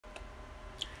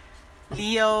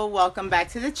Leo, welcome back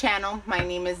to the channel. My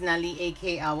name is Nelly,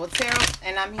 aka Owltarot,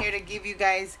 and I'm here to give you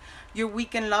guys your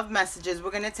weekend love messages.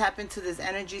 We're going to tap into this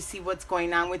energy, see what's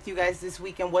going on with you guys this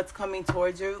weekend, what's coming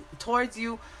towards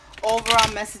you,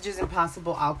 overall messages and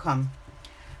possible outcome.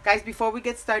 Guys, before we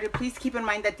get started, please keep in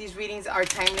mind that these readings are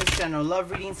timeless general love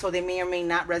readings, so they may or may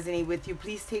not resonate with you.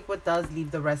 Please take what does,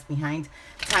 leave the rest behind.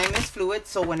 Time is fluid,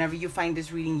 so whenever you find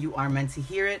this reading, you are meant to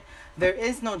hear it. There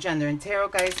is no gender in tarot,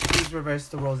 guys. Please reverse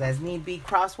the roles as need be.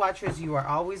 Cross watchers, you are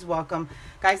always welcome.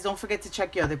 Guys, don't forget to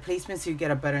check your other placements so you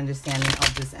get a better understanding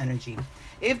of this energy.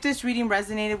 If this reading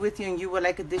resonated with you and you would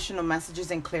like additional messages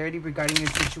and clarity regarding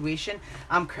your situation,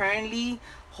 I'm currently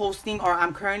holding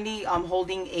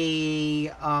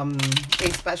a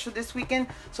special this weekend,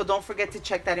 so don't forget to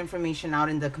check that information out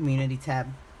in the community tab.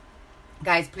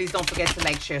 Guys, please don't forget to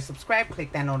like, share, subscribe,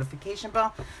 click that notification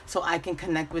bell so I can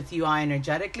connect with you all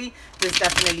energetically. This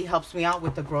definitely helps me out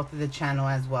with the growth of the channel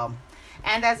as well.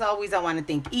 And as always, I want to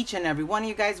thank each and every one of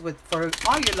you guys for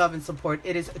all your love and support.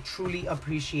 It is truly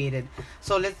appreciated.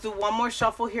 So let's do one more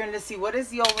shuffle here and let's see what is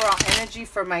the overall energy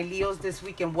for my Leos this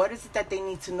weekend. What is it that they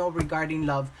need to know regarding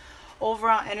love?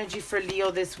 Overall energy for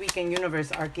Leo this weekend,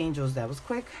 universe, archangels. That was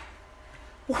quick.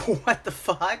 What the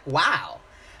fuck? Wow.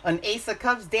 An Ace of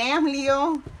Cups. Damn,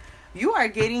 Leo. You are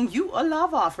getting a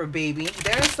love offer, baby.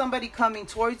 There is somebody coming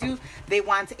towards you. They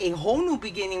want a whole new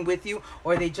beginning with you,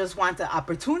 or they just want the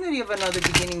opportunity of another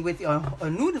beginning with you, a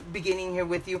new beginning here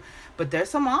with you. But there's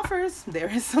some offers. There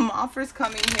is some offers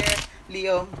coming here,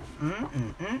 Leo.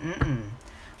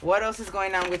 What else is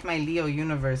going on with my Leo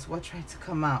universe? What tried to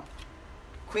come out?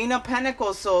 Queen of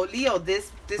Pentacles. So Leo,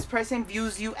 this person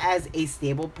views you as a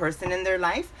stable person in their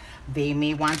life. They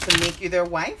may want to make you their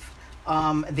wife.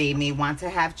 They may want to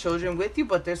have children with you,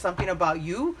 but there's something about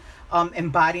you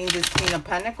embodying this Queen of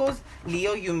Pentacles.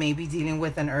 Leo, you may be dealing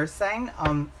with an earth sign,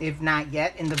 if not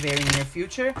yet, in the very near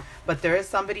future. But there is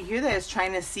somebody here that is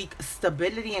trying to seek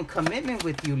stability and commitment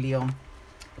with you, Leo.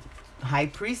 High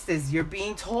Priestess, you're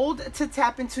being told to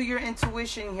tap into your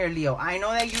intuition here, Leo. I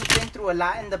know that you've been through a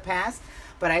lot in the past,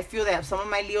 but I feel that some of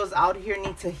my Leos out here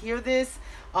need to hear this.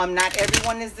 Not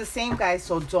everyone is the same, guys,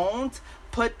 so don't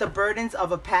put the burdens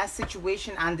of a past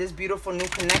situation on this beautiful new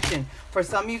connection. For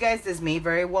some of you guys, this may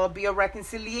very well be a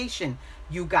reconciliation.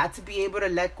 You got to be able to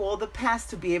let go of the past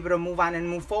to be able to move on and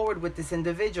move forward with this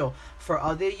individual. For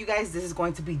other you guys, this is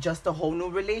going to be just a whole new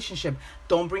relationship.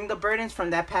 Don't bring the burdens from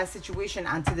that past situation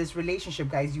onto this relationship,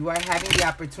 guys. You are having the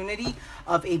opportunity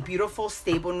of a beautiful,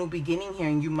 stable new beginning here,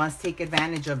 and you must take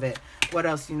advantage of it. What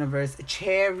else, universe?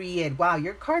 Chariot. Wow,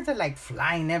 your cards are like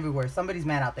flying everywhere. Somebody's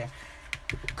mad out there.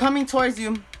 Coming towards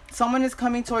you. Someone is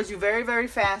coming towards you very, very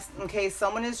fast. Okay,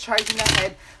 someone is charging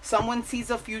ahead. Someone sees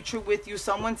a future with you.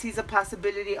 Someone sees a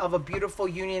possibility of a beautiful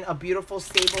union, a beautiful,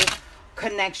 stable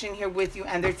connection here with you.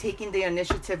 And they're taking the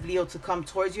initiative, Leo, to come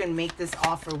towards you and make this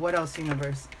offer. What else,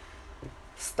 universe?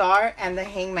 Star and the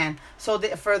Hangman. So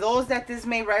for those that this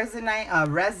may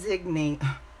resonate,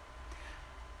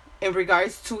 in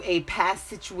regards to a past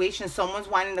situation, someone's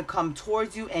wanting to come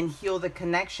towards you and heal the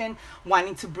connection,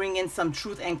 wanting to bring in some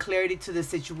truth and clarity to the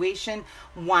situation,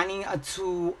 wanting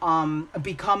to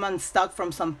become unstuck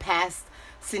from some past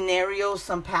scenarios,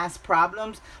 some past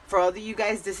problems. For other you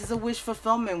guys, this is a wish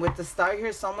fulfillment. With the star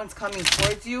here, someone's coming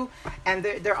towards you and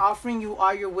they're offering you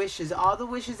all your wishes. All the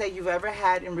wishes that you've ever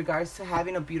had in regards to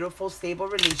having a beautiful, stable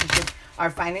relationship are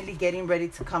finally getting ready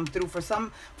to come through. For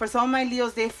some of my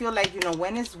Leos, they feel like,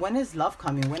 when is love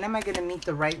coming? When am I going to meet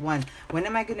the right one? When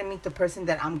am I going to meet the person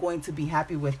that I'm going to be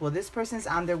happy with? Well, this person's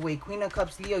on their way. Queen of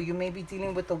Cups, Leo, you may be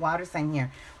dealing with the water sign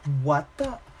here. What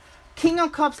the? King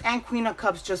of Cups and Queen of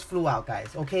Cups just flew out, guys,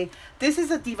 okay? This is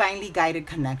a divinely guided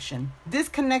connection. This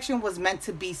connection was meant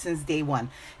to be since day one.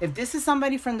 If this is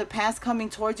somebody from the past coming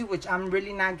towards you, which I'm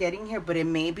really not getting here, but it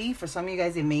may be. For some of you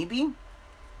guys, it may be.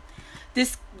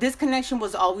 This connection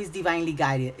was always divinely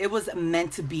guided. It was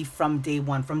meant to be from day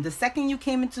one. From the second you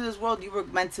came into this world, you were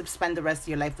meant to spend the rest of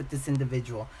your life with this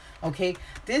individual. Okay?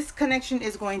 This connection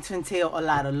is going to entail a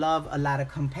lot of love, a lot of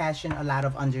compassion, a lot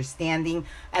of understanding.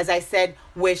 As I said,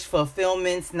 wish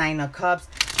fulfillments, 9 of Cups.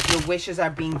 Your wishes are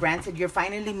being granted. You're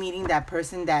finally meeting that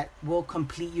person that will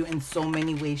complete you in so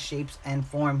many ways, shapes, and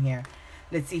form here.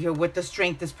 Let's see here. With the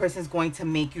Strength, this person is going to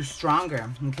make you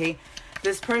stronger. Okay?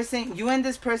 This person, you and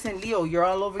this person, Leo, you're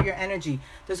all over your energy.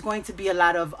 There's going to be a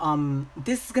lot of,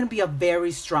 this is going to be a very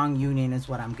strong union is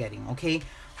what I'm getting, okay?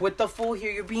 With the Fool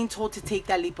here, you're being told to take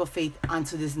that leap of faith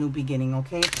onto this new beginning,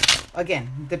 okay?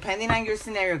 Again, depending on your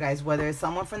scenario, guys, whether it's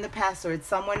someone from the past or it's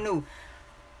someone new,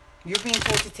 You're being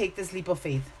told to take this leap of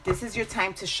faith. This is your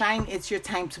time to shine. It's your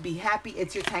time to be happy.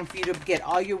 It's your time for you to get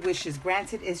all your wishes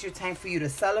granted. It's your time for you to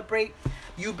celebrate.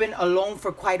 You've been alone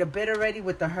for quite a bit already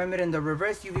with the Hermit in the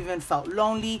reverse. You've even felt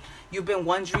lonely. You've been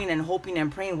wondering and hoping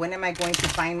and praying, when am I going to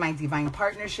find my divine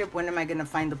partnership? When am I going to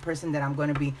find the person that I'm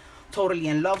going to be totally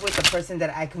in love with, the person that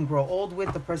I can grow old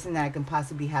with, the person that I can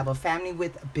possibly have a family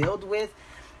with, build with?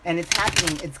 And it's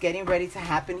happening. It's getting ready to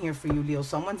happen here for you, Leo.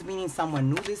 Someone's meeting someone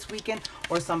new this weekend,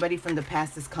 or somebody from the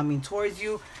past is coming towards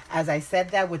you. As I said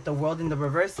that with the World in the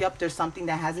reverse, yep, there's something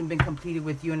that hasn't been completed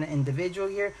with you and an individual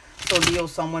here. So, Leo,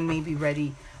 someone may be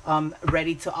ready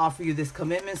to offer you this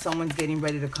commitment. Someone's getting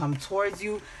ready to come towards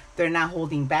you. They're not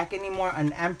holding back anymore.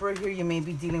 An Emperor here. You may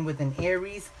be dealing with an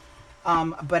Aries.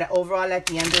 But overall, at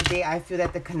the end of the day, I feel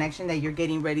that the connection that you're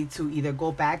getting ready to either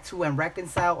go back to and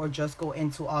reconcile, or just go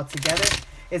into altogether,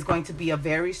 is going to be a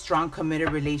very strong, committed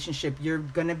relationship. You're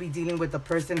going to be dealing with a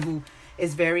person who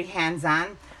is very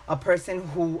hands-on, a person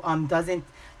who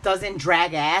doesn't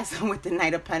drag ass with the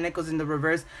Knight of Pentacles in the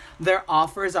reverse. Their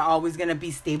offers are always going to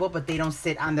be stable, but they don't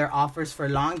sit on their offers for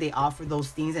long. They offer those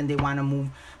things and they want to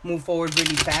move forward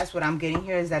really fast. What I'm getting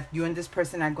here is that you and this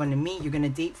person are going to meet. You're going to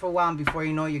date for a while, and before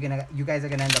you know, you guys are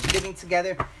going to end up living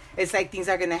together. It's like things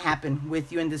are going to happen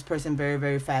with you and this person very,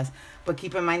 very fast. But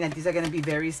keep in mind that these are going to be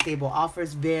very stable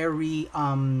offers, very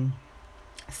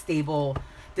stable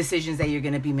decisions that you're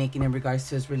going to be making in regards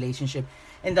to this relationship.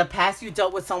 In the past, you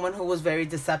dealt with someone who was very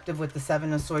deceptive with the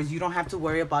Seven of Swords. You don't have to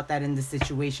worry about that in this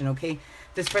situation, okay?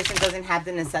 This person doesn't have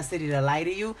the necessity to lie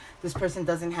to you. This person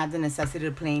doesn't have the necessity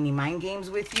to play any mind games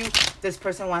with you. This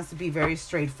person wants to be very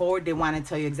straightforward. They want to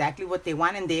tell you exactly what they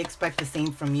want, and they expect the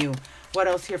same from you. What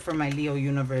else here for my Leo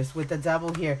universe? With the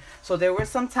Devil here. So there was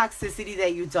some toxicity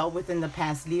that you dealt with in the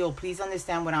past, Leo. Please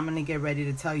understand what I'm going to get ready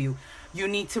to tell you. You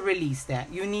need to release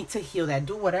that. You need to heal that.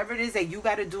 Do whatever it is that you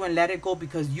got to do and let it go,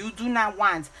 because you do not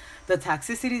want the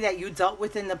toxicity that you dealt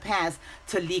with in the past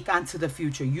to leak onto the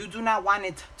future. You do not want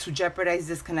it to jeopardize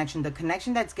this connection. The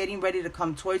connection that's getting ready to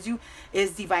come towards you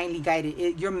is divinely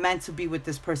guided. You're meant to be with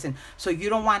this person. So you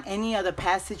don't want any other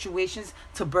past situations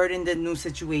to burden the new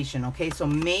situation, okay? So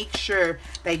make sure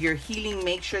that you're healing.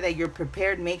 Make sure that you're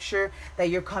prepared. Make sure that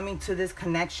you're coming to this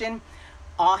connection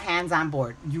all hands on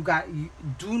board.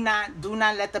 Do not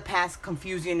let the past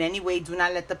confuse you in any way. Do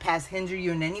not let the past hinder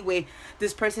you in any way.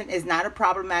 This person is not a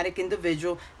problematic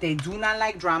individual. They do not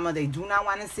like drama. They do not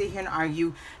want to sit here and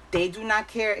argue. They do not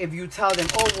care if you tell them,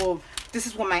 oh, well, this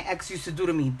is what my ex used to do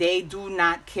to me. They do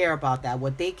not care about that.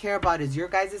 What they care about is your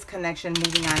guys' connection,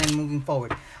 moving on and moving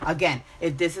forward. Again,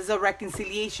 if this is a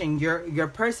reconciliation, your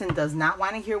person does not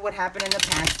want to hear what happened in the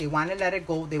past. They want to let it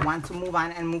go. They want to move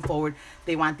on and move forward.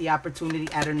 They want the opportunity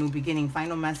at a new beginning.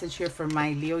 Final message here for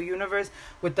my Leo universe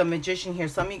with the Magician here.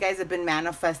 Some of you guys have been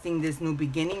manifesting this new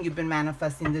beginning. You've been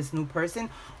manifesting this new person,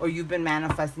 or you've been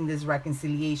manifesting this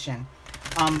reconciliation.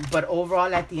 But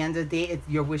overall, at the end of the day,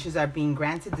 your wishes are being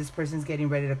granted. This person's getting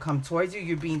ready to come towards you.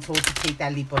 You're being told to take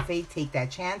that leap of faith, take that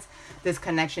chance. This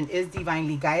connection is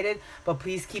divinely guided, but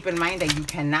please keep in mind that you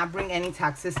cannot bring any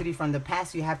toxicity from the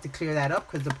past. You have to clear that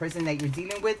up, because the person that you're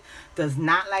dealing with does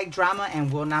not like drama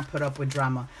and will not put up with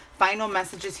drama. Final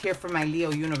messages here for my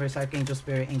Leo universe, Archangel,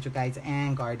 Spirit, Angel Guides,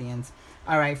 and Guardians.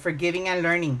 All right, forgiving and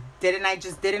learning. Didn't I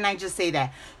just say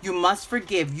that? You must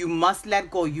forgive. You must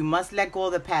let go. You must let go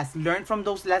of the past. Learn from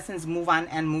those lessons, move on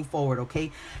and move forward,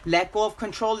 okay? Let go of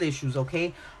control issues,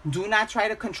 okay? Do not try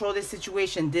to control this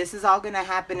situation. This is all going to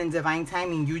happen in divine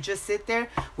timing. You just sit there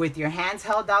with your hands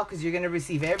held out, because you're going to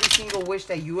receive every single wish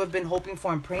that you have been hoping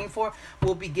for and praying for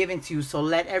will be given to you. So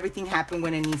let everything happen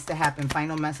when it needs to happen.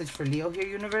 Final message for Leo here,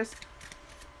 universe.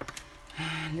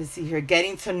 Let's see here.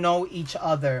 Getting to know each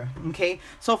other. Okay.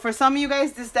 So for some of you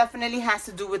guys, this definitely has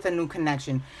to do with a new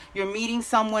connection. You're meeting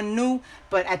someone new,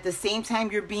 but at the same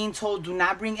time, you're being told, do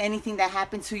not bring anything that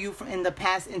happened to you in the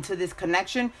past into this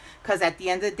connection. Because at the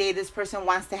end of the day, this person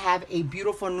wants to have a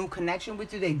beautiful new connection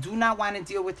with you. They do not want to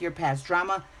deal with your past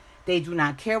drama. They do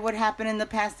not care what happened in the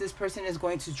past. This person is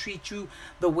going to treat you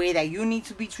the way that you need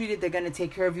to be treated. They're going to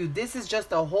take care of you. This is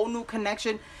just a whole new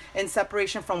connection and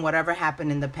separation from whatever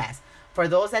happened in the past. For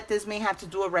those that this may have to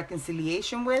do a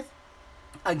reconciliation with,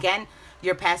 again,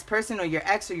 your past person or your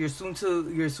ex or your soon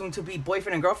to be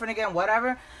boyfriend and girlfriend again,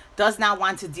 whatever, does not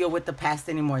want to deal with the past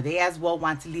anymore. They as well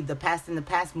want to leave the past in the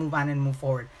past, move on and move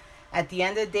forward. At the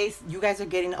end of the day, you guys are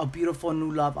getting a beautiful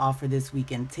new love offer this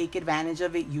weekend. Take advantage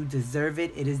of it. You deserve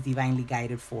it. It is divinely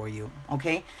guided for you.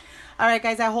 Okay? All right,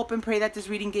 guys, I hope and pray that this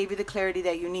reading gave you the clarity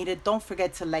that you needed. Don't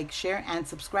forget to like, share, and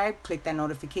subscribe. Click that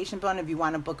notification button if you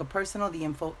want to book a personal. The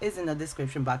info is in the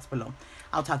description box below.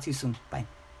 I'll talk to you soon. Bye.